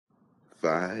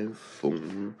Five, four,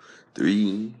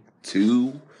 three,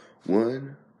 two,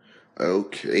 one.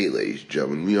 Okay, ladies and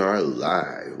gentlemen, we are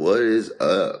live. What is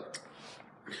up?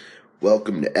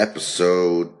 Welcome to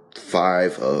episode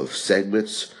 5 of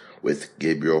Segments with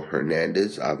Gabriel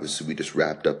Hernandez. Obviously, we just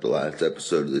wrapped up the last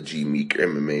episode of the G Meek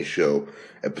MMA show,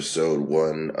 episode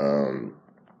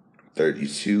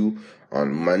 132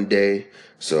 on Monday.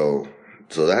 So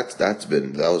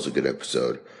that was a good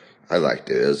episode. I liked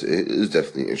it. It was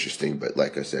definitely interesting, but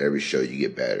like I said, every show you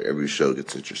get better. Every show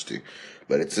gets interesting.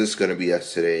 But it's just going to be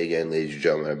us today again, ladies and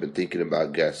gentlemen. I've been thinking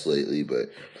about guests lately, but,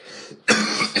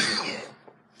 I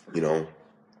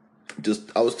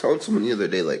was telling someone the other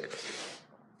day,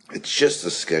 it's just the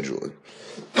scheduling.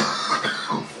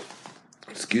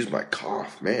 Excuse my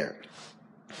cough, man.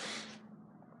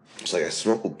 It's like I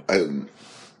smoke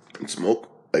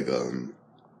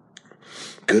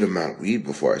good amount of weed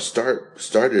before I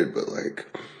started, but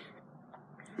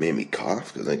made me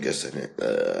cough because I guess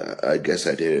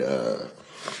I did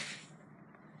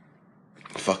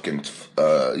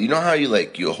you know how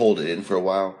you hold it in for a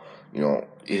while, you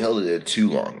held it in too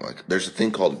long. There's a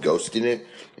thing called ghosting it,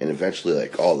 and eventually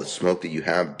all the smoke that you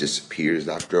have disappears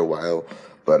after a while.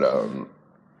 But I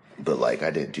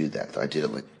didn't do that. I did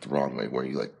it the wrong way, where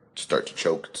you start to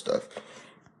choke and stuff.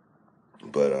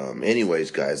 But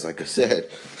anyways, guys, like I said,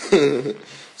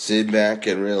 sit back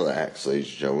and relax, ladies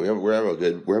and gentlemen.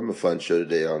 We're having a fun show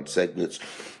today on Segments.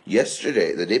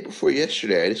 The day before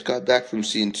yesterday, I just got back from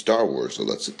seeing Star Wars, so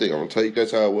that's the thing. I'm gonna tell you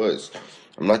guys how it was.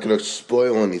 I'm not gonna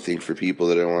spoil anything for people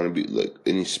that don't want to be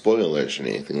any spoilers or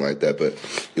anything like that, but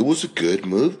it was a good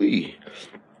movie.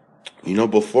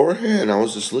 Beforehand, I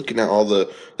was just looking at all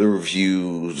the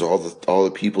reviews, all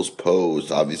the people's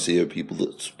posts. Obviously, people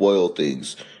that spoil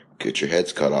things get your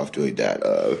heads cut off doing that.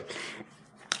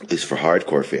 At least for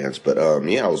hardcore fans. But I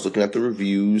was looking at the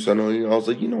reviews. I was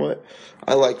like, you know what?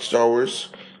 I like Star Wars.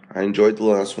 I enjoyed the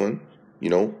last one. I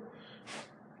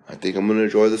think I'm gonna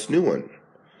enjoy this new one.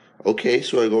 Okay,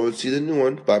 so I go and see the new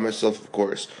one by myself, of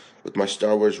course, with my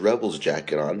Star Wars Rebels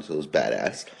jacket on. So it was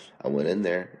badass. I went in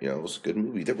there. It was a good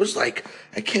movie. There was I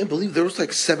can't believe there was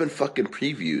 7 fucking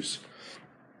previews.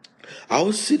 I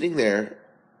was sitting there.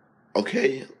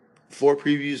 Okay, 4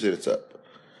 previews and it's up.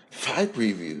 5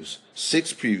 previews,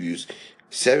 6 previews,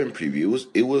 7 previews.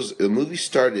 The movie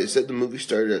started. It said the movie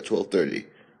started at 12:30,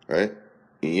 right?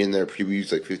 And in there, previews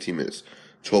 15 minutes.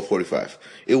 12:45.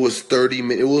 It was 30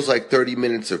 minutes. It was 30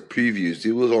 minutes of previews.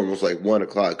 It was almost 1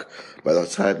 o'clock by the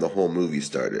time the whole movie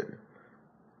started.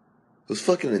 It was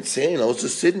fucking insane. I was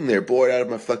just sitting there bored out of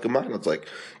my fucking mind. I was like,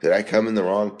 did I come in the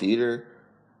wrong theater?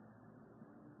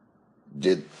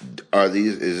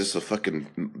 Is this a fucking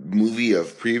movie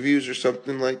of previews or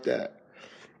something like that?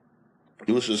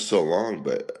 It was just so long,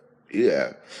 but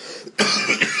yeah.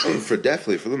 for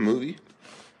the movie,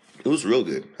 it was real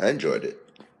good. I enjoyed it.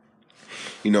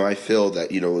 I feel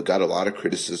that, it got a lot of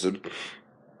criticism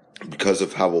because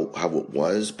of how it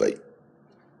was, but,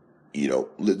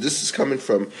 this is coming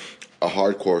from a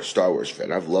hardcore Star Wars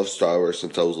fan. I've loved Star Wars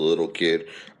since I was a little kid.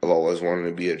 I've always wanted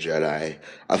to be a Jedi.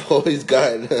 I've always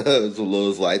gotten those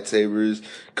lightsabers,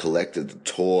 collected the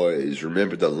toys,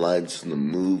 remembered the lines from the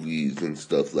movies and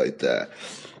stuff like that.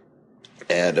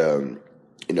 And,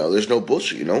 there's no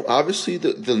bullshit, Obviously,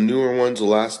 the newer ones, the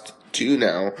last 2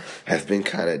 now, have been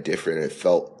kind of different. It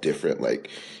felt different.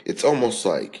 It's almost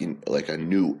like a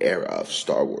new era of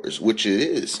Star Wars, which it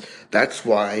is. That's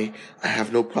why I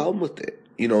have no problem with it.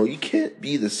 You can't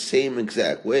be the same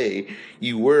exact way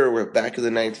you were back in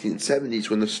the 1970s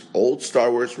when the old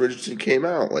Star Wars originally came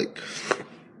out.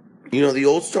 The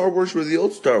old Star Wars were the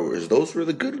old Star Wars. Those were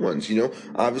the good ones,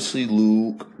 Obviously,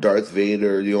 Luke, Darth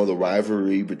Vader, the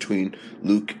rivalry between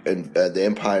Luke and the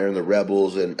Empire and the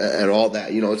Rebels and all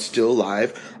that, it's still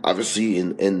alive. Obviously,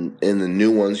 in the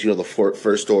new ones, the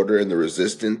First Order and the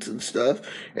Resistance and stuff,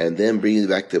 and then bringing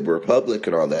back the Republic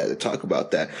and all that. To talk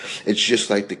about that, it's just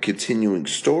the continuing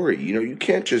story. You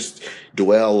can't just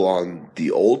dwell on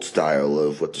the old style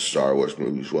of what the Star Wars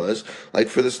movies was.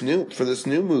 For this new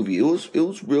movie, it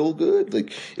was real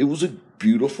good. It was a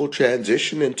beautiful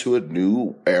transition into a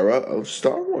new era of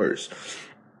Star Wars.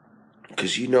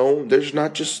 Because, there's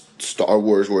not just Star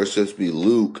Wars where it's supposed to be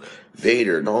Luke,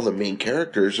 Vader, and all the main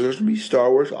characters. There's going to be Star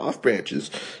Wars off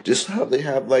branches. Just how they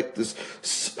have, this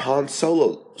Han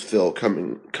Solo film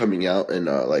coming out in,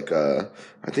 I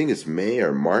think it's May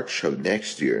or March of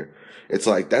next year. It's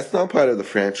that's not part of the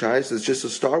franchise. It's just a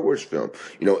Star Wars film.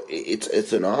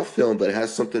 It's an off film, but it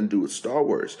has something to do with Star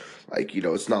Wars.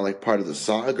 It's not part of the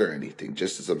saga or anything,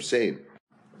 just as I'm saying.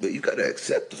 But you gotta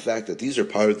accept the fact that these are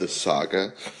part of the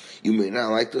saga. You may not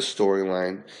like the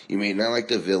storyline, you may not like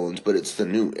the villains, but it's the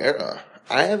new era.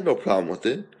 I have no problem with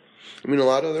it. I mean, a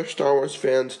lot of other Star Wars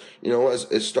fans,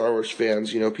 as Star Wars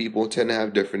fans, people tend to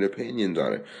have different opinions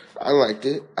on it. I liked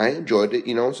it. I enjoyed it.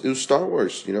 It was Star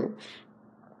Wars. It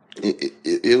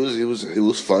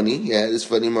was funny. It had its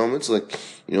funny moments, like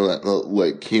that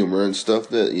like humor and stuff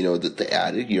that they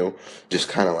added. Just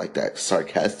kind of like that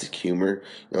sarcastic humor.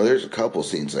 There's a couple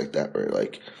scenes like that where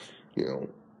like you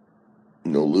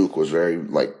know Luke was very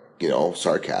like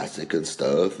sarcastic and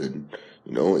stuff, and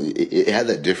it had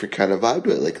that different kind of vibe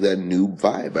to it, like that new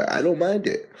vibe. I don't mind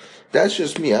it. That's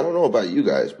just me. I don't know about you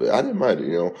guys, but I didn't mind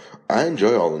it. I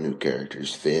enjoy all the new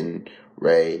characters: Finn,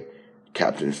 Rey,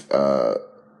 Captain. I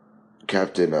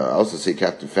was gonna say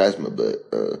Captain Phasma, but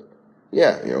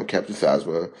yeah, Captain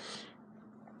Phasma,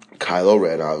 Kylo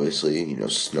Ren, obviously.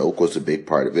 Snoke was a big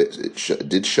part of it. It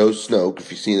did show Snoke.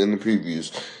 If you've seen it in the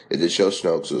previews, it did show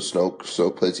Snoke. So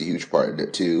Snoke plays a huge part in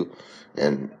it too,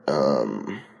 and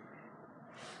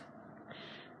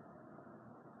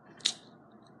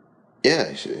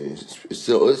yeah,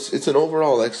 it's an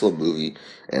overall excellent movie,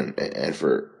 and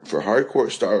for hardcore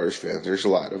Star Wars fans, there's a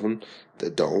lot of them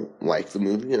that don't like the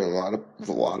movie, and a lot of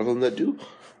them that do.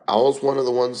 I was one of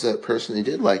the ones that personally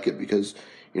did like it because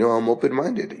I'm open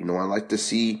minded. I like to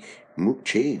see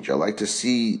change. I like to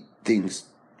see things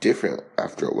different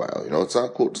after a while. It's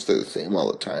not cool to stay the same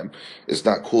all the time. It's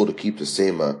not cool to keep the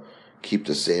same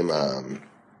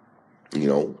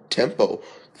tempo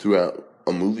throughout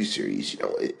a movie series.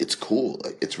 It's cool.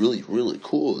 Like, it's really, really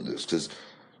cool in this because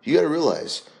you got to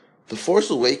realize The Force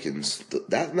Awakens,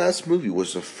 that last movie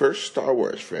was the first Star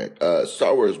Wars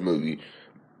movie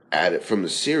added from the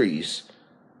series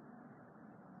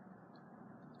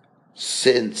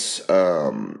since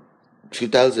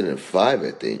 2005,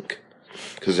 I think.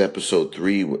 Because episode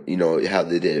 3, how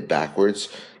they did it backwards.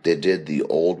 They did the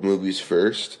old movies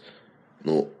first.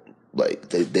 Like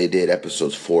they did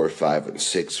episodes 4, 5, and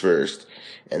 6 first,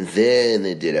 and then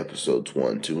they did episodes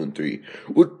 1, 2, and 3,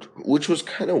 which was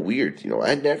kind of weird.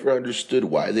 I never understood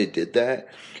why they did that.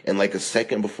 And like a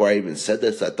second before I even said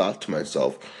this, I thought to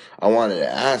myself, I wanted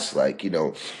to ask, like,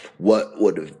 what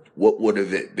would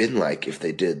have it been like if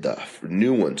they did the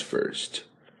new ones first?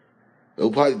 It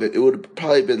would have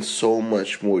probably been so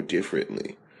much more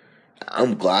differently.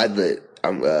 I'm glad that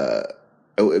I'm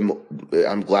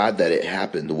glad that it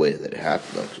happened the way that it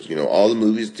happened, though, because all the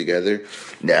movies together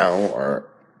now are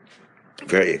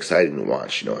very exciting to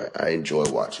watch. I enjoy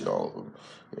watching all of them.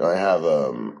 I have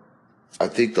I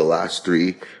think the last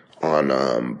 3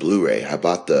 on Blu-ray. I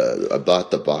bought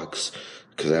the box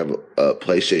because I have a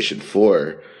PlayStation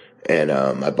 4, and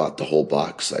I bought the whole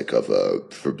box like of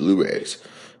for Blu-rays.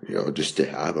 Just to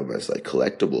have them as like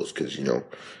collectibles, because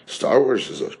Star Wars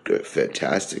is a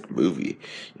fantastic movie.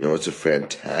 It's a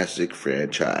fantastic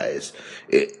franchise.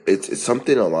 It's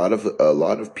something a lot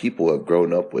of people have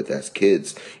grown up with as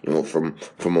kids. From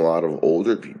a lot of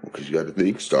older people, because you got to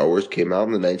think Star Wars came out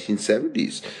in the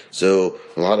 1970s, so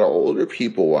a lot of older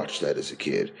people watched that as a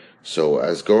kid. So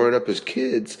as growing up as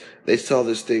kids, they saw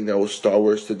this thing that was Star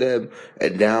Wars to them,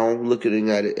 and now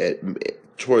looking at it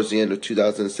towards the end of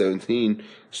 2017,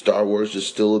 Star Wars is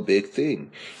still a big thing.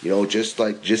 Just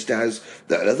as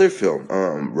that other film,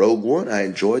 Rogue One, I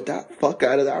enjoyed that fuck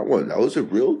out of that one. That was a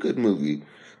real good movie.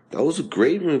 That was a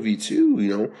great movie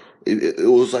too. It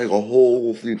was like a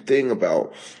whole thing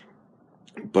about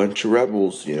a bunch of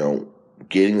rebels,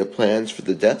 getting the plans for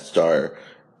the Death Star,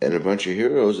 and a bunch of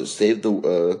heroes that saved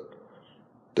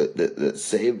that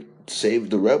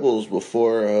saved the rebels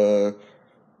before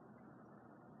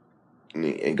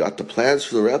and got the plans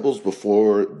for the rebels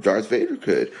before Darth Vader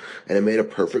could, and it made a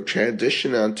perfect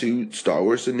transition onto Star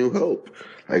Wars: A New Hope,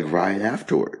 like right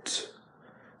afterwards.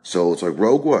 So it's like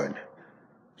Rogue One,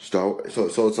 so it's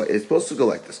like it's supposed to go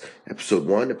like this: Episode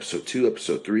 1, Episode 2,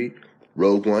 Episode 3,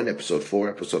 Rogue One, Episode 4,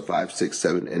 Episode 5, 6,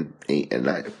 7, and 8, and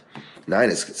 9. 9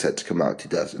 is set to come out in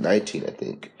 2019, I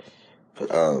think. But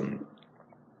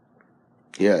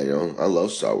yeah, I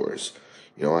love Star Wars.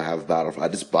 I have Battlefront.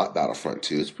 I just bought Battlefront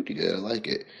 2. It's pretty good. I like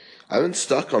it. I've been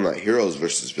stuck on that heroes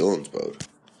versus villains mode.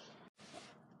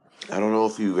 I don't know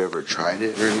if you've ever tried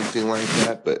it or anything like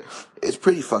that, but it's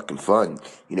pretty fucking fun.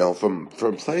 From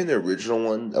playing the original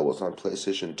one that was on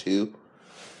PlayStation 2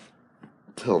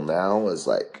 till now is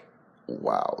like,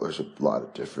 wow, there's a lot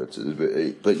of differences. But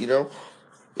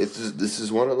this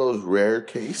is one of those rare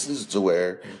cases to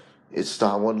where it's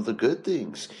not one of the good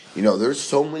things. There's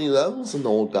so many levels in the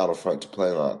old Battlefront to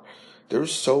play on.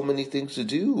 There's so many things to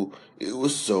do. It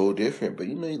was so different. But,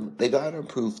 they gotta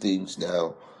improve things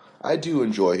now. I do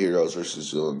enjoy Heroes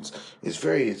versus Villains. It's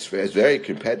very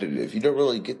competitive. You don't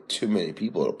really get too many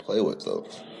people to play with, though.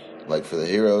 Like, for the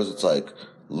Heroes, it's like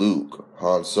Luke,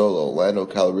 Han Solo, Lando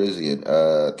Calrissian.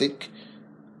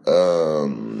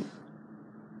 Um,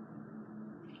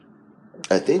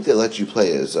 I think they let you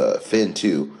play as Finn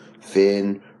too.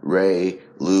 Finn, Ray,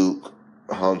 Luke,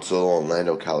 Han Solo, and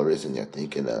Lando Calrissian. I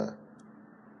think, and I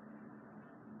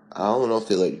don't know if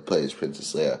they let you play as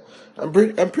Princess Leia.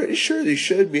 I'm pretty sure they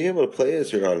should be able to play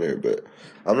as her on there, but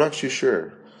I'm not too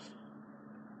sure.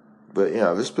 But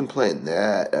yeah, I've just been playing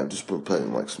that. I've just been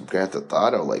playing like some Grand Theft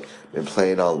Auto, like been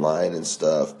playing online and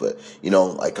stuff. But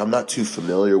like I'm not too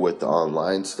familiar with the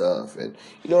online stuff, and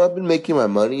I've been making my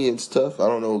money and stuff. I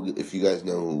don't know if you guys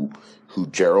know who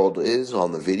Gerald is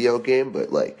on the video game,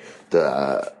 but like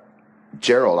the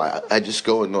Gerald, I just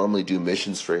go and normally do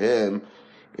missions for him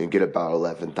and get about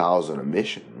 11,000 a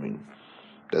mission. I mean,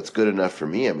 that's good enough for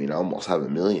me. I mean, I almost have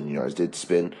 1,000,000. I did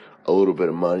spend a little bit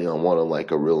of money on one of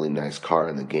like a really nice car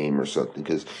in the game or something,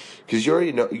 because you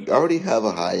already have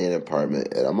a high end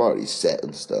apartment, and I'm already set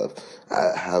and stuff.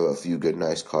 I have a few good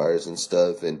nice cars and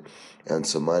stuff, and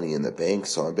some money in the bank.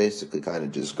 So I basically kind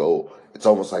of just go. It's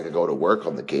almost like I go to work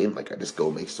on the game. Like I just go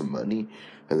make some money,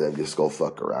 and then just go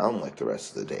fuck around like the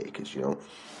rest of the day, because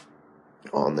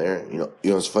on there,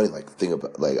 it's funny. Like think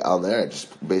about like on there, I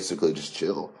just basically just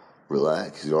chill,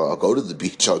 relax. I'll go to the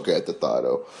beach. I'll get the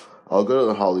Auto. I'll go to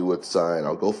the Hollywood sign.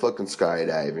 I'll go fucking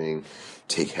skydiving,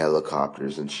 take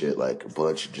helicopters and shit. Like a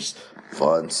bunch of just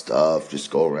fun stuff. Just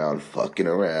go around fucking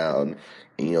around.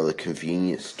 And, the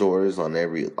convenience stores on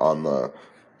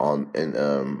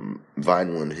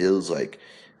Vineland Hills. Like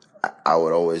I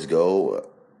would always go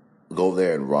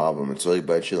there and rob them. It's really a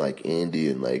bunch of like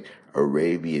Indian, like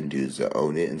Arabian dudes that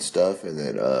own it and stuff. And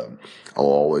then I'll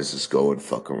always just go and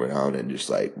fuck around and just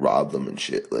like rob them and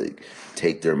shit. Like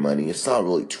take their money. It's not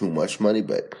really too much money,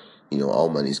 but all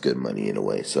money's good money in a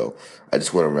way. So I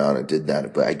just went around and did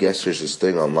that. But I guess there's this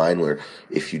thing online where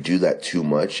if you do that too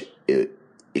much, it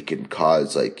can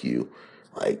cause you're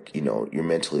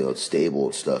mentally unstable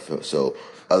and stuff. So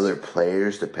other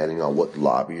players, depending on what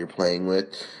lobby you're playing with,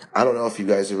 I don't know if you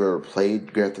guys have ever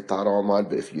played Grand Theft Auto Online,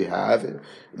 but if you have, and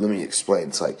let me explain.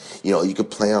 It's like, you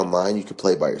could play online, you could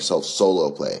play by yourself,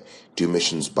 solo play, do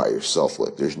missions by yourself.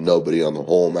 Like, there's nobody on the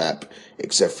whole map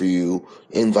except for you.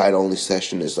 Invite only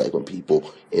session is like when people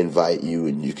invite you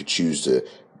and you could choose to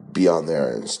be on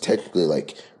there, and it's technically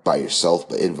like by yourself,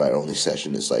 but invite only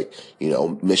session is like,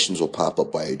 missions will pop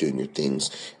up while you're doing your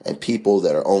things, and people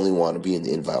that are only want to be in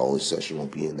the invite only session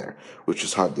won't be in there, which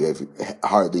is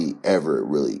hardly ever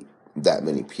really that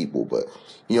many people. But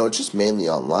it's just mainly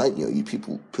online.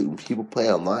 People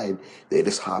play online, they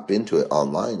just hop into it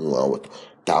online, with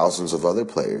thousands of other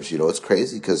players. It's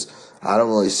crazy because I don't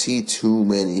really see too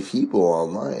many people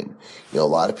online. A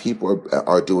lot of people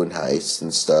are doing heists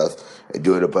and stuff and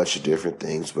doing a bunch of different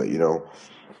things, but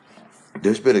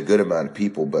there's been a good amount of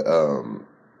people. But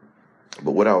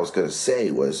what I was gonna say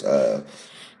was, I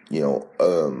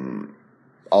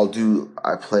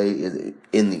play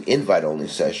in the invite only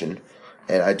session,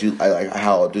 and I like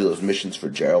how I'll do those missions for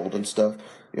Gerald and stuff.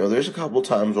 There's a couple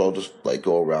times where I'll just like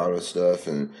go around and stuff,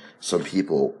 and some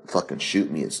people fucking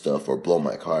shoot me and stuff or blow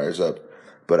my cars up,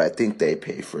 but I think they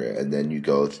pay for it, and then you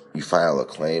file a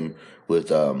claim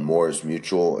with Moore's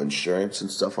Mutual Insurance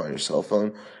and stuff on your cell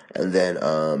phone, and then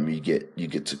you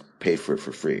get to pay for it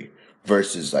for free.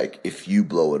 Versus like if you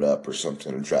blow it up or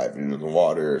something and drive into the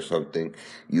water or something,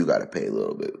 you got to pay a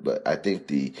little bit. But I think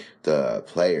the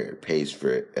player pays for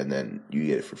it, and then you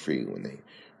get it for free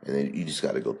and then you just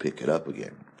got to go pick it up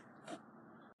again.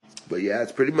 But yeah,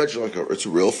 it's pretty much like it's a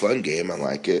real fun game. I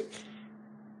like it.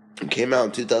 It came out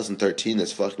in 2013.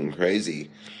 That's fucking crazy.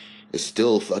 It's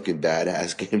still a fucking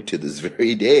badass game to this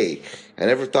very day. I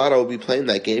never thought I would be playing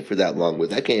that game for that long, but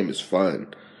that game is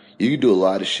fun. You can do a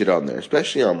lot of shit on there,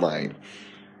 especially online.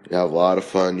 You have a lot of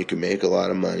fun. You can make a lot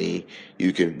of money.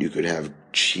 You could have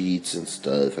cheats and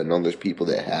stuff. I know there's people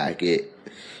that hack it,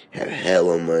 have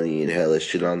hella money and hella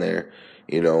shit on there.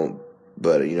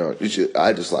 But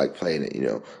I just like playing it.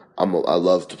 I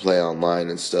love to play online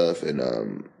and stuff, and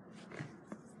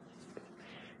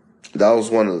that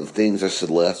was one of the things I said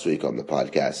last week on the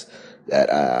podcast,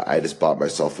 that I just bought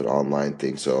myself an online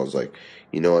thing. So I was like,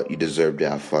 you know what? You deserve to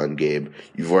have fun, Gabe.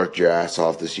 You've worked your ass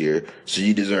off this year, so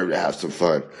you deserve to have some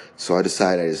fun. So I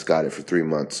decided I just got it for 3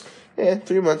 months.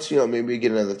 3 months, maybe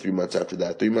get another 3 months after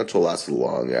that. 3 months will last a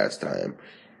long ass time.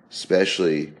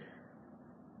 Especially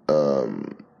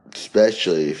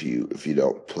if you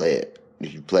don't play it.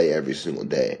 If you play every single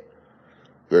day.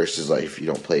 Versus like if you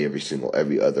don't play every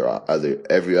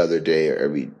other day or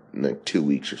every 2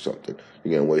 weeks or something,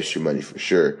 you're gonna waste your money for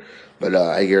sure. But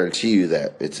I guarantee you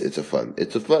that it's just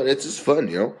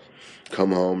fun.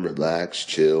 Come home, relax,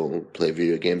 chill, play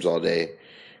video games all day.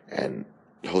 and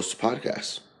host a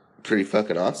podcast. Pretty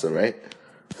fucking awesome, right?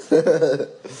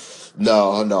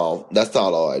 No, that's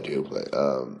not all I do. But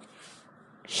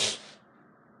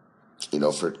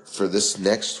for this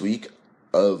next week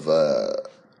of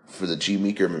for the G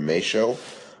Meeker MMA show,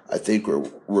 I think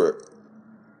we're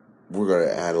gonna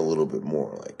add a little bit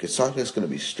more. Like, it's not just gonna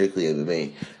be strictly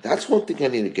MMA. That's one thing I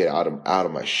need to get out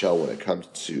of my shell when it comes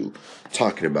to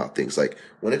talking about things. Like,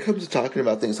 when it comes to talking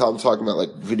about things, how I'm talking about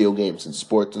like video games and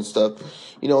sports and stuff.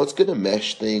 It's gonna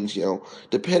mesh things.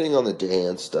 Depending on the day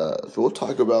and stuff. We'll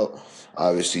talk about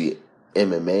obviously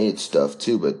MMA and stuff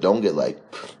too, but don't get like,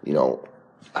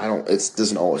 it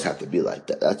doesn't always have to be like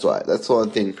that. That's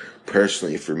one thing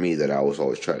personally for me that I was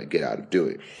always trying to get out of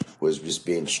doing, was just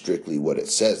being strictly what it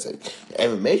says. Like,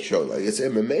 MMA show, like, it's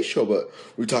an MMA show, but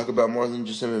we talk about more than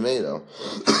just MMA though.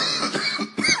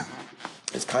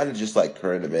 It's kind of just like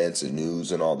current events and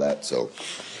news and all that. So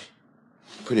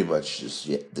pretty much just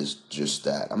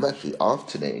that. I'm actually off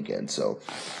today again, so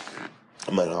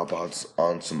I might hop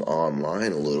on some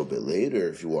online a little bit later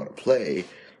if you want to play.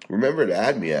 Remember to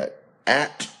add me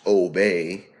at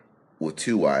Obey with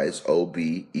 2 Y's,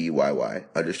 OBEYY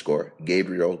 _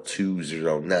 Gabriel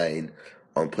 209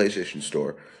 on PlayStation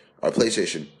Store. On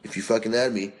PlayStation, if you fucking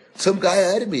add me, some guy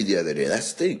added me the other day.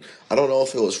 That's the thing. I don't know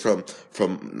if it was from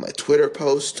my Twitter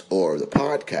post or the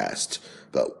podcast,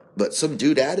 but some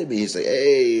dude added me. He's like,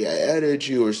 "Hey, I added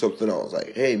you," or something. I was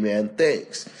like, "Hey, man,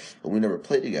 thanks." But we never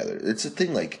played together. It's a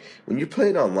thing, like, when you're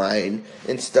playing online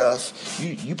and stuff,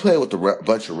 you play with a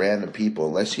bunch of random people.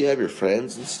 Unless you have your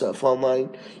friends and stuff online,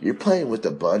 you're playing with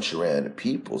a bunch of random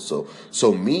people. So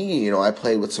me, I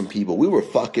played with some people. We were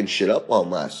fucking shit up on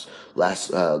last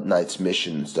night's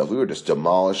mission and stuff. We were just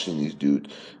demolishing these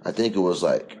dudes. I think it was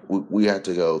like we had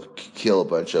to go kill a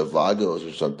bunch of Vagos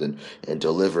or something and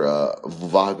deliver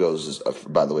Vagos is,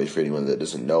 by the way, for anyone that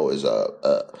doesn't know, is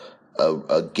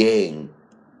a gang.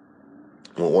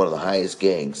 Well, one of the highest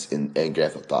gangs in Grand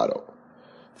Theft Auto.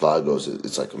 Vagos,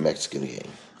 it's like a Mexican gang.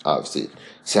 Obviously, it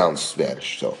sounds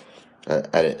Spanish, so I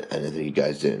didn't think you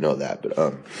guys didn't know that. But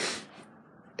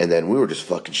and then we were just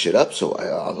fucking shit up. So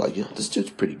I was like, this dude's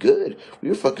pretty good. We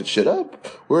were fucking shit up.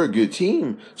 We're a good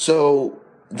team. So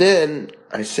then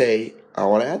I say, I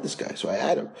want to add this guy. So I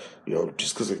add him.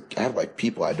 Just because I have like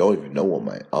people I don't even know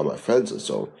on my friends list.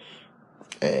 So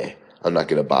I'm not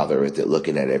gonna bother with it,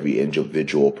 looking at every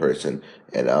individual person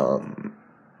and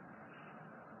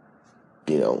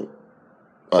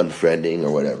unfriending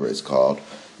or whatever it's called.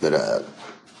 But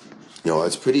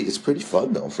it's pretty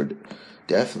fun though, for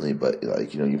definitely. But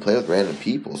like, you play with random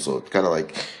people, so it's kind of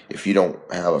like, if you don't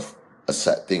have a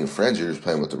set thing of friends, you're just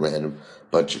playing with a random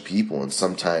bunch of people, and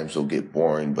sometimes it'll get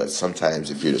boring. But sometimes,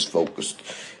 if you're just focused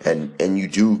and you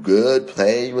do good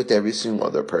playing with every single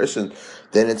other person,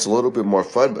 then it's a little bit more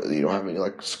fun. But you don't have any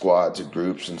like squads or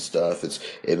groups and stuff.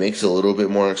 It makes it a little bit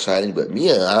more exciting. But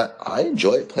me, I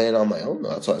enjoy playing on my own though.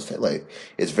 That's what I say. Like,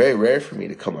 it's very rare for me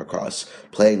to come across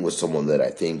playing with someone that I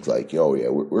think like, yeah,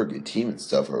 we're a good team and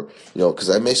stuff, or because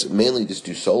I mainly just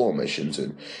do solo missions,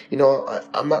 and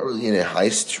I'm not really in a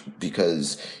heist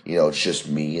because it's just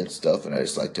me and stuff, and I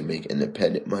just like to make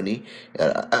independent money,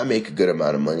 and I make a good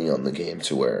amount of money on the game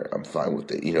to where I'm fine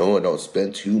with it. I don't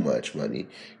spend too much money.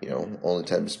 Only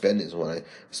time to spend is when I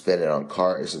spend it on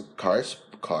cars. I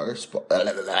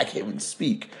can't even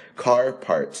speak. Car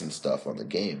parts and stuff on the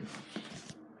game.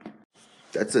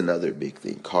 That's another big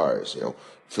thing. Cars.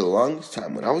 For the longest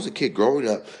time when I was a kid growing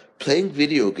up, playing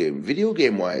video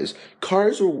game wise,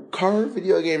 car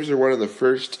video games are one of the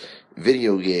first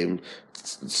video game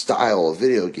style of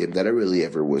video game that I really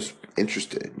ever was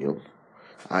interested in.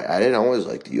 I didn't always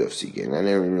like the UFC game. I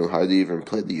never knew how to even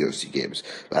play the UFC games.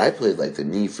 But I played like the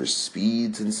Need for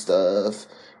Speeds and stuff,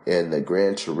 and the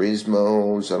Gran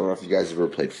Turismos. I don't know if you guys ever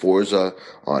played Forza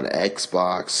on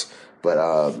Xbox, but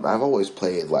I've always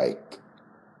played like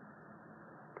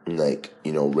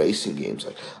racing games.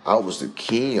 Like, I was the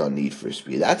king on Need for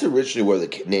Speed. That's originally where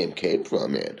the name came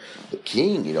from, man. The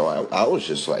king, I was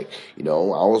just like, I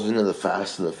was into the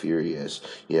Fast and the Furious.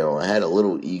 I had a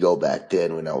little ego back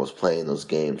then when I was playing those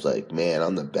games. Like, man,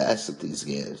 I'm the best at these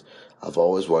games. I've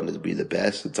always wanted to be the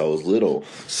best since I was little.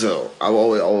 So I've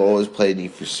always played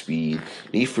Need for Speed.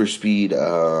 Need for Speed,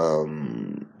 I'll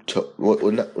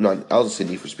just say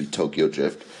Need for Speed Tokyo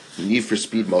Drift. Need for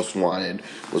Speed Most Wanted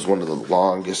was one of the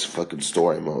longest fucking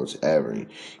story modes ever.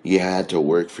 You had to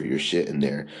work for your shit in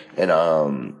there.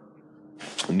 And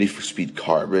Need for Speed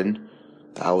Carbon,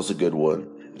 that was a good one.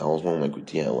 That was one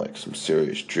like some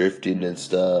serious drifting and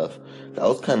stuff. That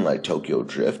was kind of like Tokyo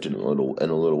Drift in a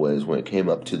little ways when it came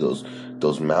up to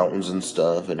those mountains and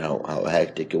stuff, and how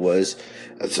hectic it was.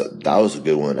 So that was a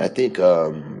good one. I think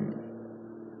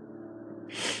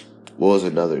What was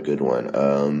another good one?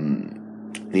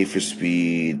 Need for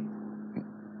Speed.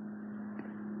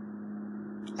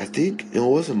 I think it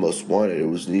wasn't Most Wanted. It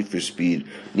was Need for Speed.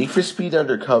 Need for Speed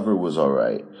Undercover was all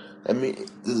right. I mean,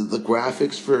 the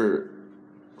graphics for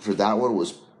that one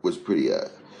was pretty.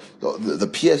 The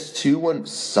PS2 one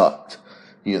sucked.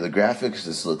 You know, the graphics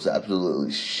just looks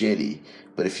absolutely shitty.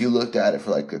 But if you looked at it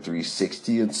for like the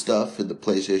 360 and stuff in the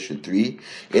PlayStation 3,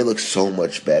 it looks so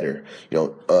much better. You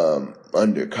know,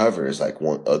 Undercover is like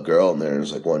a girl, and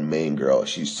there's like one main girl.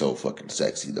 She's so fucking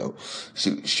sexy though.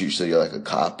 So you're like a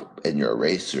cop and you're a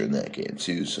racer in that game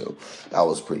too. So that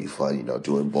was pretty fun. You know,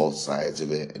 doing both sides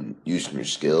of it and using your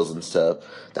skills and stuff.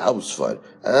 That was fun.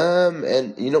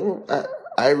 And you know,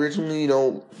 I originally, you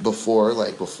know, before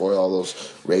all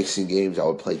those racing games, I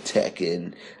would play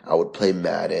Tekken, I would play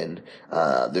Madden.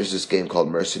 There's this game called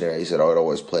Mercenaries that I would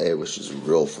always play, which is a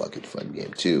real fucking fun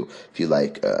game too. If you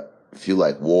like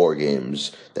war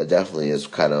games, that definitely is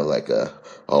kind of like a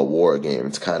war game.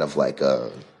 It's kind of like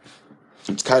Grand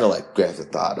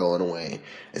Theft Auto in a way.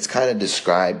 It's kind of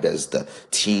described as the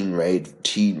teen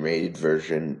rated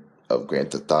version of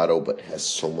Grand Theft Auto, but has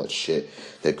so much shit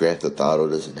that Grand Theft Auto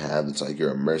doesn't have. It's like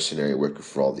you're a mercenary working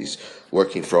for all these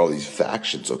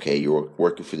factions. Okay, you're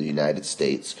working for the United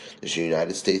States. There's a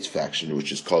United States faction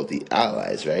which is called the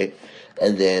Allies, right?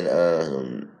 And then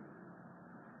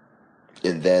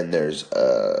there's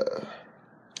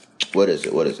what is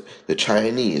it? The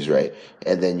Chinese, right?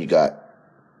 And then you got,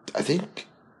 I think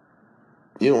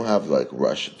you don't have like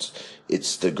Russians.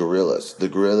 It's the guerrillas. The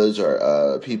guerrillas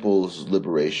are People's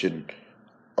Liberation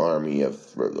Army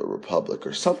of the Republic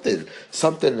or something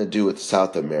to do with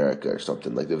South America or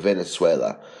something like the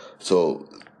Venezuela. So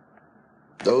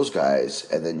those guys,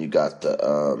 and then you got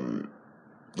the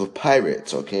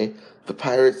pirates. Okay, the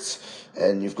pirates,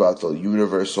 and you've got the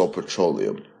Universal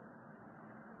Petroleum.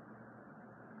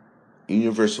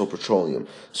 Universal Petroleum.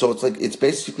 So it's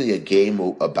basically a game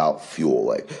about fuel.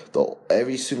 Like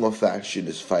every single faction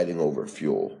is fighting over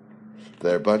fuel.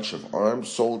 There are a bunch of armed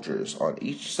soldiers on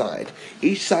each side.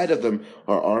 Each side of them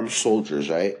are armed soldiers,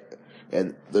 right?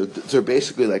 And they're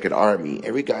basically like an army.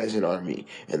 Every guy's an army,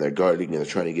 and they're guarding and they're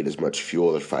trying to get as much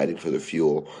fuel. They're fighting for the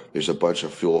fuel. There's a bunch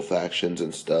of fuel factions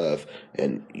and stuff,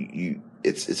 and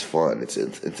it's fun. It's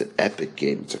an epic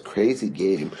game. It's a crazy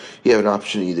game. You have an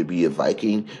option to either be a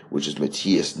Viking, which is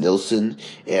Matthias Nilsson,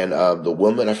 and the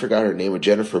woman, I forgot her name,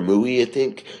 Jennifer Mooey, I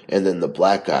think, and then the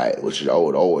black guy, which I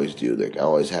would always do. Like I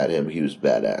always had him. He was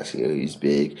badass. You know, he's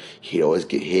big. He'd always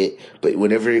get hit, but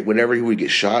whenever he would get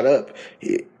shot up,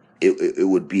 it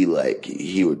would be like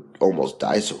he would almost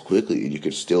die so quickly, and you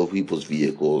could steal people's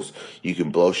vehicles, you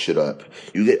can blow shit up,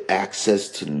 you get access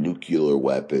to nuclear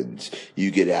weapons,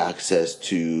 you get access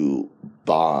to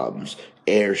bombs,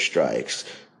 airstrikes.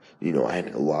 You know, I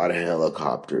had a lot of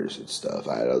helicopters and stuff.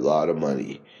 I had a lot of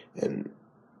money, and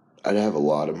I'd have a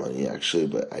lot of money actually,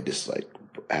 but I just like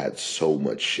had so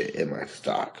much shit in my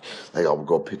stock. Like I would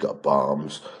go pick up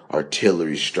bombs,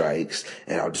 artillery strikes,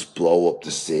 and I'll just blow up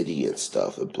the city and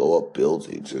stuff and blow up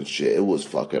buildings and shit. It was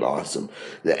fucking awesome.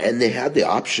 And they had the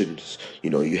options, you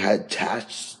know, you had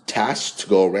tasks to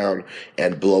go around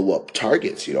and blow up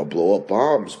targets, you know, blow up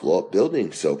bombs, blow up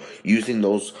buildings. So using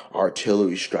those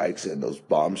artillery strikes and those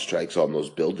bomb strikes on those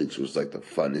buildings was like the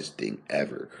funnest thing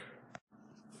ever.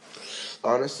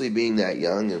 Honestly, being that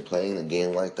young and playing a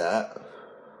game like that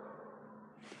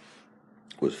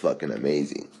was fucking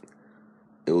amazing.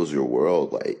 It was your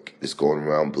world, like just going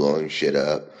around blowing shit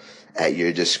up at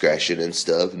your discretion and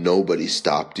stuff. Nobody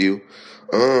stopped you.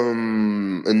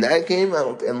 In that game,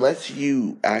 unless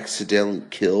you accidentally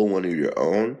kill one of your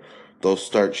own, they'll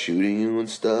start shooting you and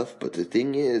stuff. But the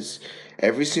thing is,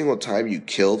 every single time you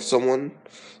kill someone,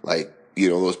 like you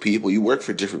know those people, you work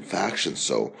for different factions,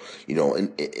 so you know,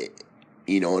 and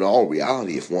you know, in all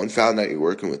reality, if one found out you're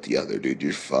working with the other, dude,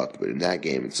 you're fucked. But in that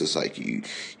game, it's just like you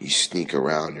sneak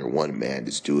around, you're one man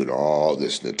just doing all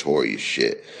this notorious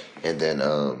shit, and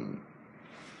then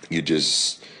you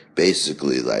just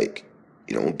basically like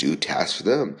you know do tasks for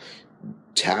them.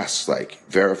 Tasks like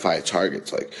verify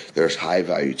targets, like there's high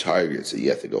value targets that you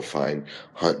have to go find,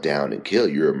 hunt down, and kill.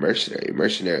 You're a mercenary.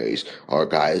 Mercenaries are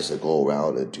guys that go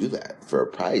around and do that for a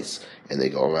price, and they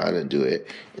go around and do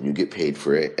it, and you get paid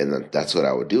for it. And then that's what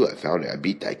I would do. I found it. I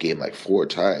beat that game like 4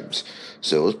 times,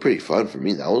 so it was pretty fun for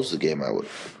me. That was the game I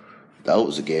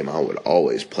would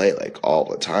always play like all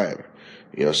the time.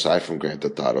 You know, aside from Grand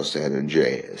Theft Auto San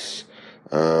Andreas.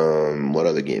 What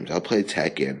other games? I'll play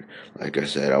Tekken. Like I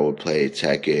said, I would play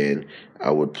Tekken. I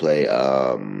would play,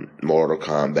 Mortal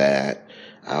Kombat.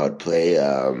 I would play,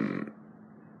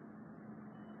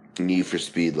 Need for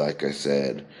Speed, like I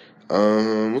said.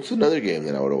 What's another game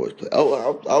that I would always play?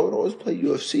 Oh, I would always play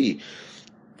UFC.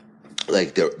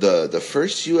 Like the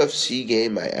first UFC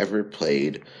game I ever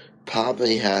played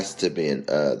probably has to be in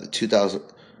the 2000.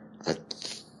 I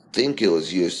think it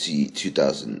was UFC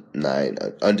 2009,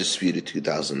 Undisputed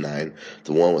 2009,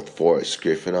 the one with Forrest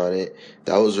Griffin on it.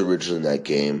 That was originally that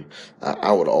game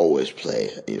I would always play.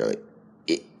 You know,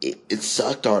 it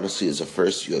sucked, honestly, as a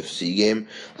first UFC game.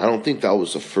 I don't think that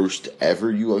was the first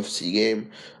ever UFC game.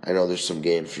 I know there's some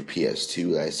games for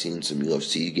PS2. I've seen some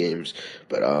UFC games,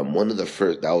 but that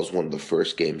was one of the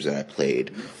first games that I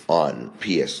played on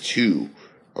PS2,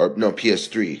 or no,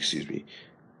 PS3, excuse me,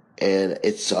 and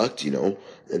it sucked, you know.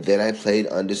 And then I played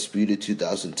Undisputed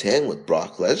 2010 with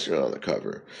Brock Lesnar on the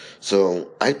cover. So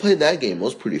I played that game. It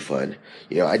was pretty fun.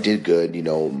 You know, I did good. You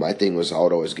know, my thing was I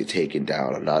would always get taken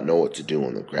down and not know what to do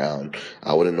on the ground.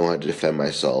 I wouldn't know how to defend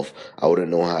myself. I wouldn't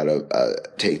know how to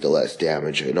take the less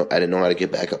damage. I didn't know how to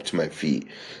get back up to my feet.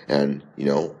 And, you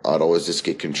know, I'd always just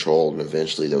get controlled, and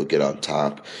eventually they would get on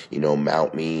top, you know,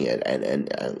 mount me and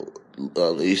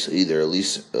unleash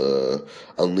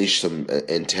some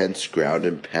intense ground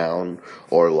and pound,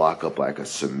 or lock up like a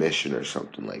submission or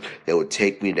something. Like, they would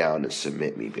take me down and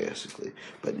submit me, basically.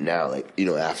 But now, like, you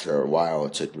know, after a while,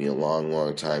 it took me a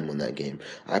long time on that game.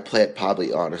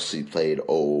 Honestly played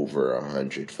over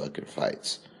 100 fucking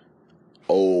fights.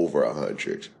 Over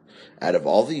 100. Out of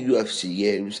all the UFC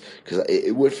games, because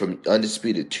it went from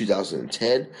Undisputed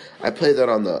 2010, I played that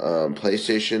on the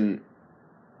PlayStation.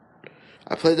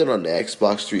 I played that on the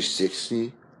Xbox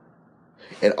 360.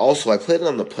 And also, I played it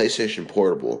on the PlayStation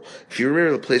Portable. If you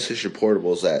remember the PlayStation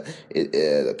Portables,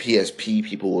 the PSP,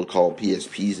 people would call them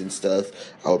PSPs and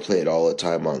stuff, I would play it all the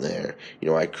time on there. You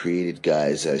know, I created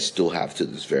guys that I still have to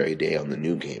this very day on the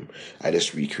new game. I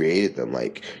just recreated them,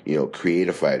 like, you know,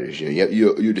 creative fighters. You know,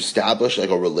 you'd establish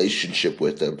like a relationship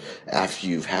with them after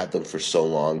you've had them for so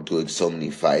long, doing so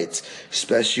many fights.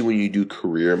 Especially when you do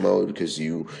career mode, because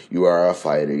you are a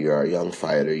fighter, you are a young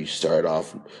fighter. You start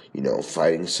off, you know,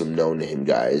 fighting some no-name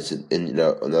guys in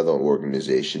another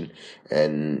organization,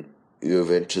 and you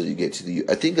eventually get to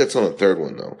I think that's on the third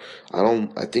one though.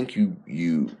 I think you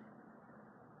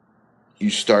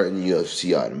start in the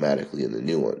UFC automatically in the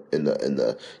new one, in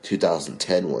the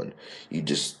 2010 one. You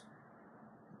just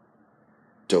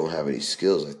don't have any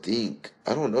skills, I think.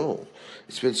 I don't know.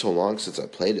 It's been so long since I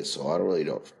played it, so I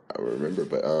remember,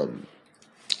 but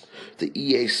the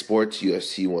EA Sports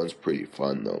UFC one's pretty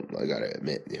fun though. I gotta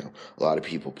admit, you know, a lot of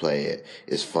people play it.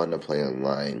 It's fun to play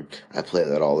online. I play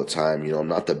that all the time. You know, I'm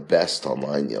not the best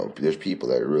online. You know, there's people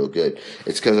that are real good.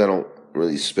 It's because I don't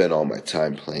really spend all my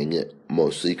time playing it,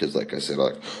 mostly because, like I said,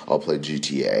 like, I'll play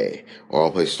GTA, or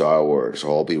I'll play Star Wars,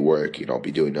 or I'll be working, I'll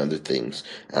be doing other things,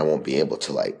 and I won't be able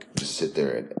to like just sit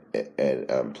there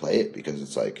and play it, because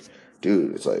it's like,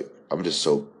 dude, it's like, I'm just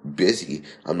so busy,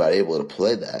 I'm not able to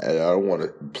play that, and I don't want to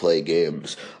play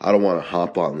games. I don't want to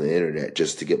hop on the internet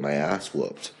just to get my ass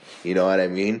whooped. You know what I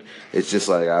mean? It's just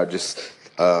like, I just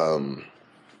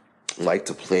like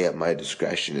to play at my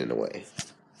discretion in a way.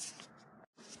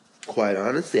 Quite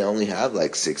honestly, I only have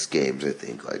like 6 games, I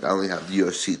think. Like, I only have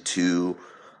UFC 2,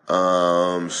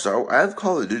 I have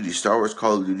Call of Duty, Star Wars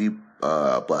Call of Duty,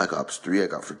 Black Ops 3 I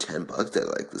got for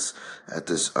 $10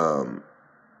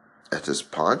 at this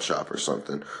pawn shop or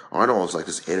something. Or I know it's like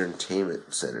this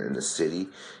entertainment center in the city.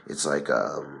 It's like,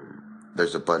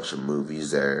 there's a bunch of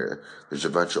movies there. There's a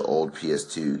bunch of old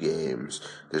PS2 games.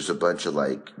 There's a bunch of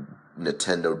like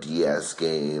Nintendo DS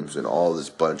games and all this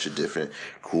bunch of different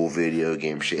cool video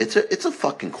game shit. It's a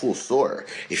fucking cool store.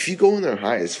 If you go in there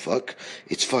high as fuck,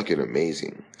 it's fucking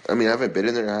amazing. I mean, I haven't been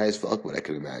in there high as fuck, but I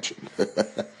could imagine.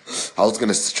 I was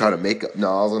gonna try to I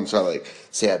was gonna try to like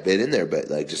say I've been in there,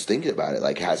 but like just thinking about it,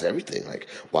 like, it has everything. Like,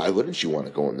 why wouldn't you want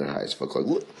to go in there high as fuck? Like,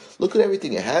 look at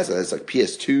everything it has. It has like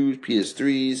PS2s,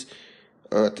 PS3s.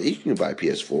 You can buy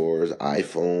PS4s,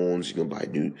 iPhones. You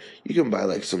can buy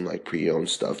like some like pre-owned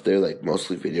stuff. They're like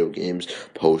mostly video games,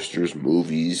 posters,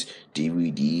 movies,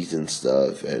 DVDs, and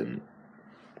stuff, and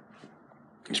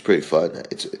it's pretty fun.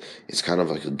 It's kind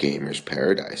of like a gamer's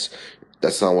paradise.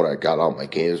 That's not what I got all my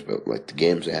games, but like the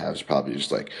games I have is probably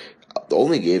just like, the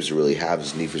only games I really have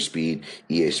is Need for Speed,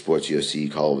 EA Sports UFC,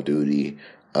 Call of Duty,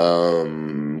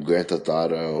 Grand Theft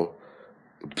Auto,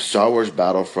 Star Wars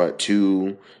Battlefront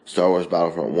 2, Star Wars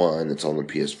Battlefront 1. It's on the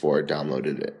PS4. I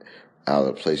downloaded it out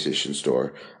of the PlayStation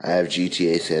Store. I have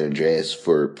GTA San Andreas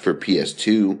for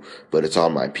PS2, but it's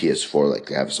on my PS4. Like,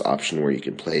 they have this option where you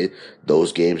can play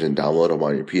those games and download them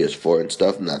on your PS4 and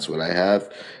stuff, and that's what I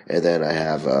have. And then I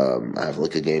have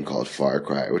like a game called Far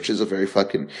Cry, which is a very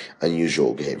fucking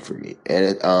unusual game for me.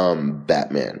 And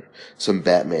some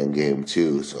Batman game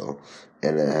too. So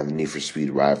and I have Need for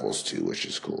Speed Rivals too, which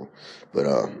is cool. But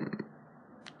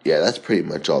yeah, that's pretty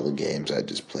much all the games I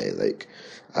just play. Like,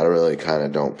 I really kind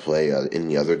of don't play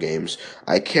any other games.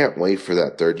 I can't wait for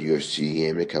that third UFC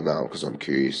game to come out because I'm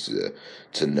curious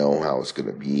to know how it's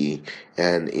gonna be.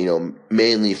 And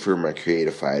mainly for my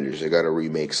creative fighters, I got to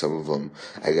remake some of them.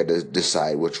 I got to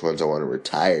decide which ones I want to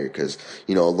retire because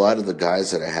a lot of the guys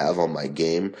that I have on my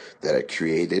game that I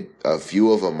created, a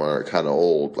few of them are kind of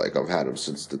old. Like, I've had them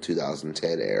since the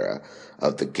 2010 era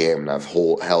of the game, and I've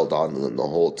held on to them the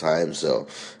whole time. So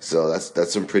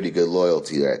that's some pretty good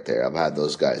loyalty right there. I've had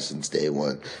those guys since day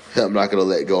one. I'm not gonna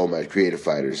let go of my creative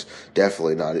fighters.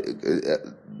 Definitely not.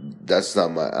 That's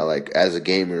not my. Like, as a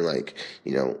gamer, like,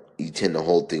 you tend to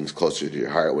hold things closer to your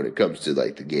heart when it comes to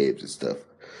like the games and stuff.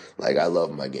 Like, I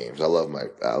love my games. I love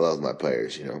my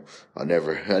players. I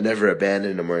never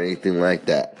abandon them or anything like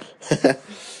that.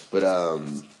 But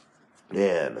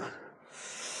man,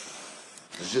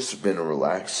 it's just been a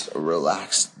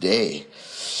relaxed day.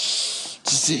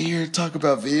 Just sit here and talk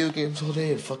about video games all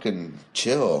day and fucking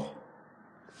chill.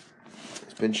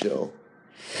 It's been chill.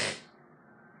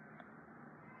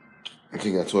 I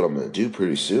think that's what I'm gonna do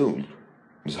pretty soon.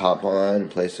 Just hop on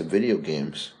and play some video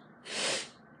games.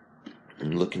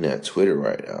 I'm looking at Twitter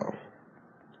right now.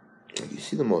 You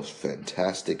see the most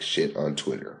fantastic shit on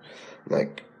Twitter.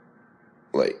 Like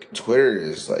Twitter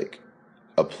is like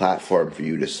a platform for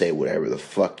you to say whatever the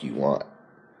fuck you want.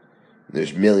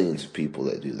 There's millions of people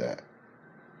that do that.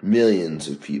 Millions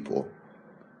of people.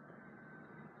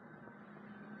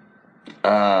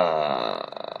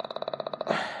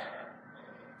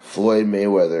 Floyd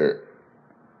Mayweather,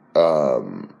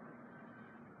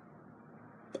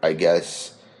 I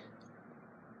guess,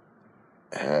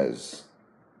 has,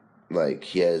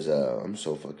 I'm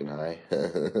so fucking high.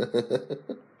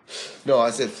 No,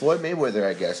 I said Floyd Mayweather,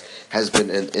 I guess, has been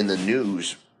in the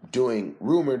news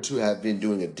rumored to have been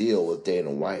doing a deal with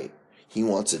Dana White. He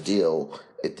wants a deal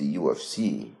at the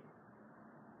UFC.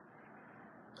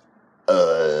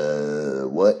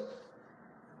 What?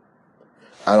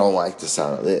 I don't like the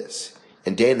sound of this.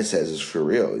 And Dana says it's for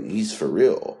real. He's for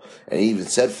real. And he even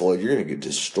said, Floyd, you're going to get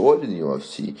destroyed in the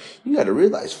UFC. You got to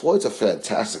realize Floyd's a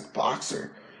fantastic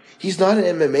boxer. He's not an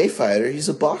MMA fighter. He's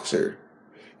a boxer.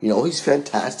 He's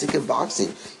fantastic in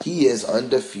boxing. He is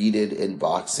undefeated in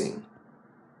boxing.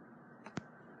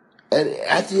 And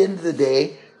at the end of the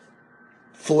day,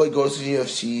 Floyd goes to the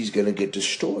UFC, he's going to get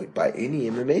destroyed by any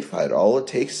MMA fighter. All it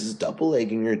takes is double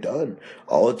leg and you're done.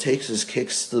 All it takes is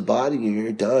kicks to the body and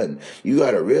you're done. You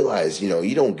got to realize, you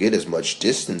don't get as much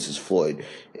distance as Floyd,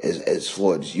 as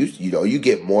Floyd's used. You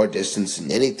get more distance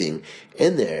than anything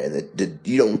in there, and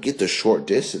you don't get the short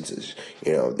distances.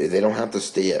 They don't have to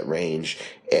stay at range.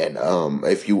 And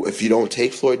if you don't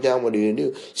take Floyd down, what are you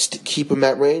gonna do? Keep him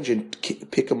at range and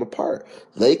pick him apart.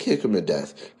 Leg kick him to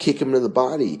death. Kick him to the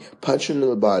body. Punch him to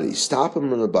the body. Stop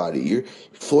him in the body.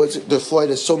 Floyd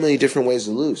has so many different ways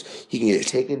to lose. He can get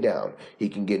taken down. He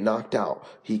can get knocked out.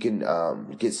 He can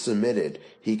get submitted.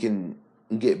 He can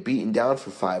get beaten down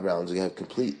for 5 rounds and have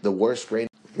complete the worst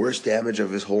damage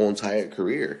of his whole entire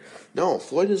career. No,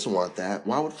 Floyd doesn't want that.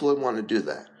 Why would Floyd want to do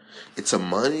that? It's a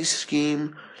money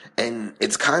scheme, and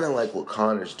it's kind of like what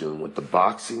Conor's doing with the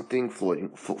boxing thing,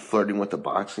 flirting with the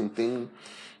boxing thing.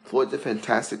 Floyd's a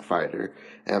fantastic fighter,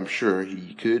 and I'm sure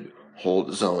he could hold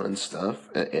his own and stuff,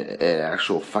 an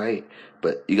actual fight.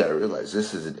 But you gotta realize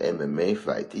this is an MMA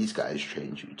fight. These guys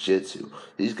train jiu-jitsu.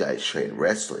 These guys train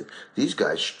wrestling. These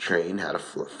guys train how to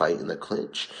fight in the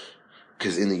clinch.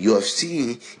 Because in the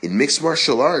UFC, in mixed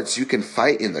martial arts, you can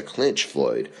fight in the clinch,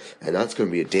 Floyd. And that's going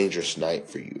to be a dangerous night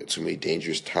for you. It's going to be a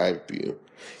dangerous time for you.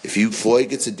 If Floyd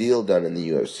gets a deal done in the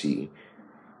UFC,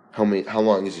 how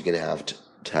long is he going to have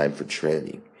time for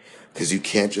training? Because you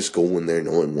can't just go in there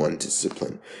knowing one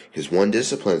discipline. Because one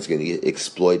discipline is going to get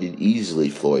exploited easily,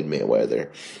 Floyd Mayweather.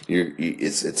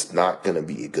 It's not going to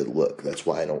be a good look. That's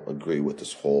why I don't agree with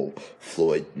this whole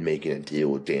Floyd making a deal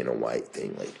with Dana White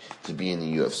thing, like, to be in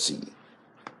the UFC.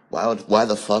 Why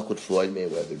the fuck would Floyd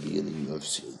Mayweather be in the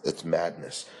UFC? That's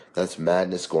madness. That's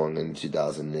madness going into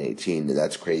 2018, and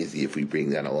that's crazy if we bring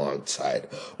that alongside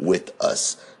with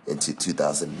us into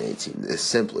 2018. It's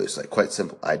simple. It's quite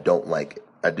simple. I don't like it.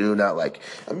 I do not like it.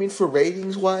 I mean, for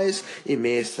ratings wise, it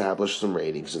may establish some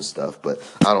ratings and stuff, but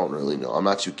I don't really know. I'm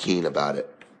not too keen about it.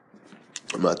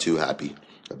 I'm not too happy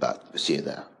about seeing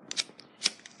that.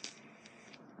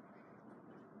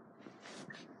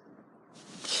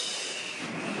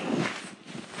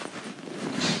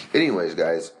 Anyways,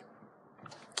 guys,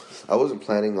 I wasn't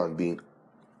planning on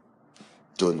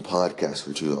doing the podcast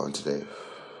for too long today.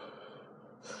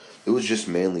 It was just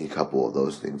mainly a couple of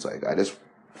those things. I just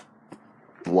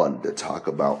wanted to talk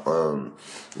about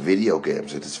video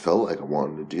games. I just felt like I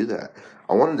wanted to do that.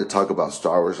 I wanted to talk about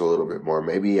Star Wars a little bit more.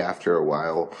 Maybe after a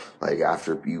while, like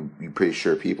after you're pretty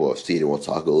sure people have seen it, we'll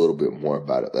talk a little bit more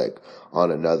about it, like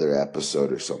on another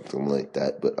episode or something like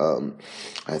that. But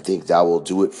I think that will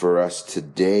do it for us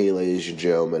today, ladies and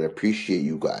gentlemen. I appreciate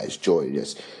you guys joining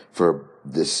us for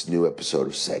this new episode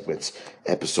of Segments,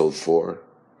 episode 4.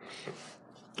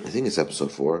 I think it's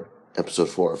episode 4. Episode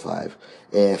 4 or 5.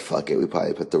 Fuck it. We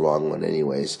probably put the wrong one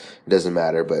anyways. It doesn't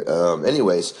matter. But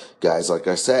anyways, guys, like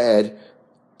I said,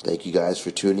 thank you guys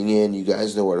for tuning in. You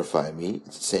guys know where to find me.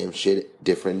 It's the same shit,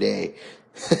 different day.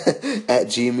 At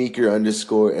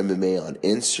gmeeker_MMA on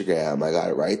Instagram. I got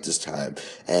it right this time.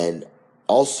 And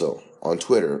also on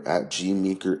Twitter at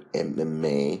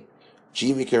gmeekermma.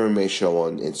 gmeekermma show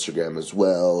on Instagram as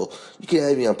well. You can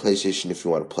add me on PlayStation if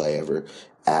you want to play ever.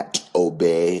 At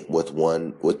obey with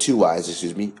 2 Y's,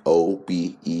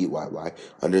 OBEYY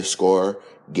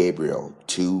 _Gabriel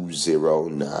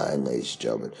 209, ladies and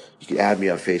gentlemen. You can add me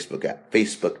on Facebook at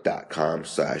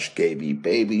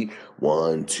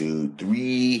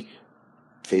facebook.com/GabyBaby123.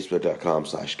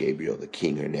 Facebook.com/Gabriel the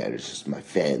King Hernandez is my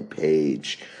fan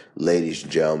page. Ladies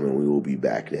and gentlemen, we will be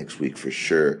back next week for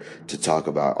sure to talk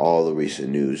about all the recent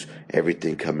news,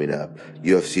 everything coming up,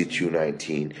 UFC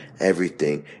 219,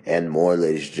 everything, and more,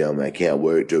 ladies and gentlemen. I can't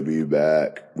wait to be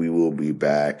back. We will be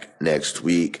back next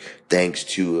week. Thanks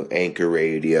to Anchor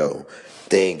Radio.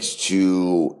 Thanks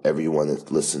to everyone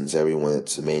that listens, everyone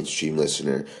that's a mainstream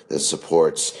listener that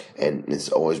supports and has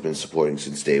always been supporting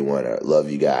since day one. I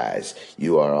love you guys.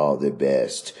 You are all the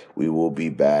best. We will be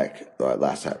back.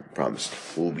 Last time, promised.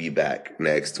 We'll be back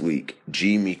next week.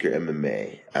 G Meeker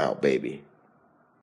MMA out, baby.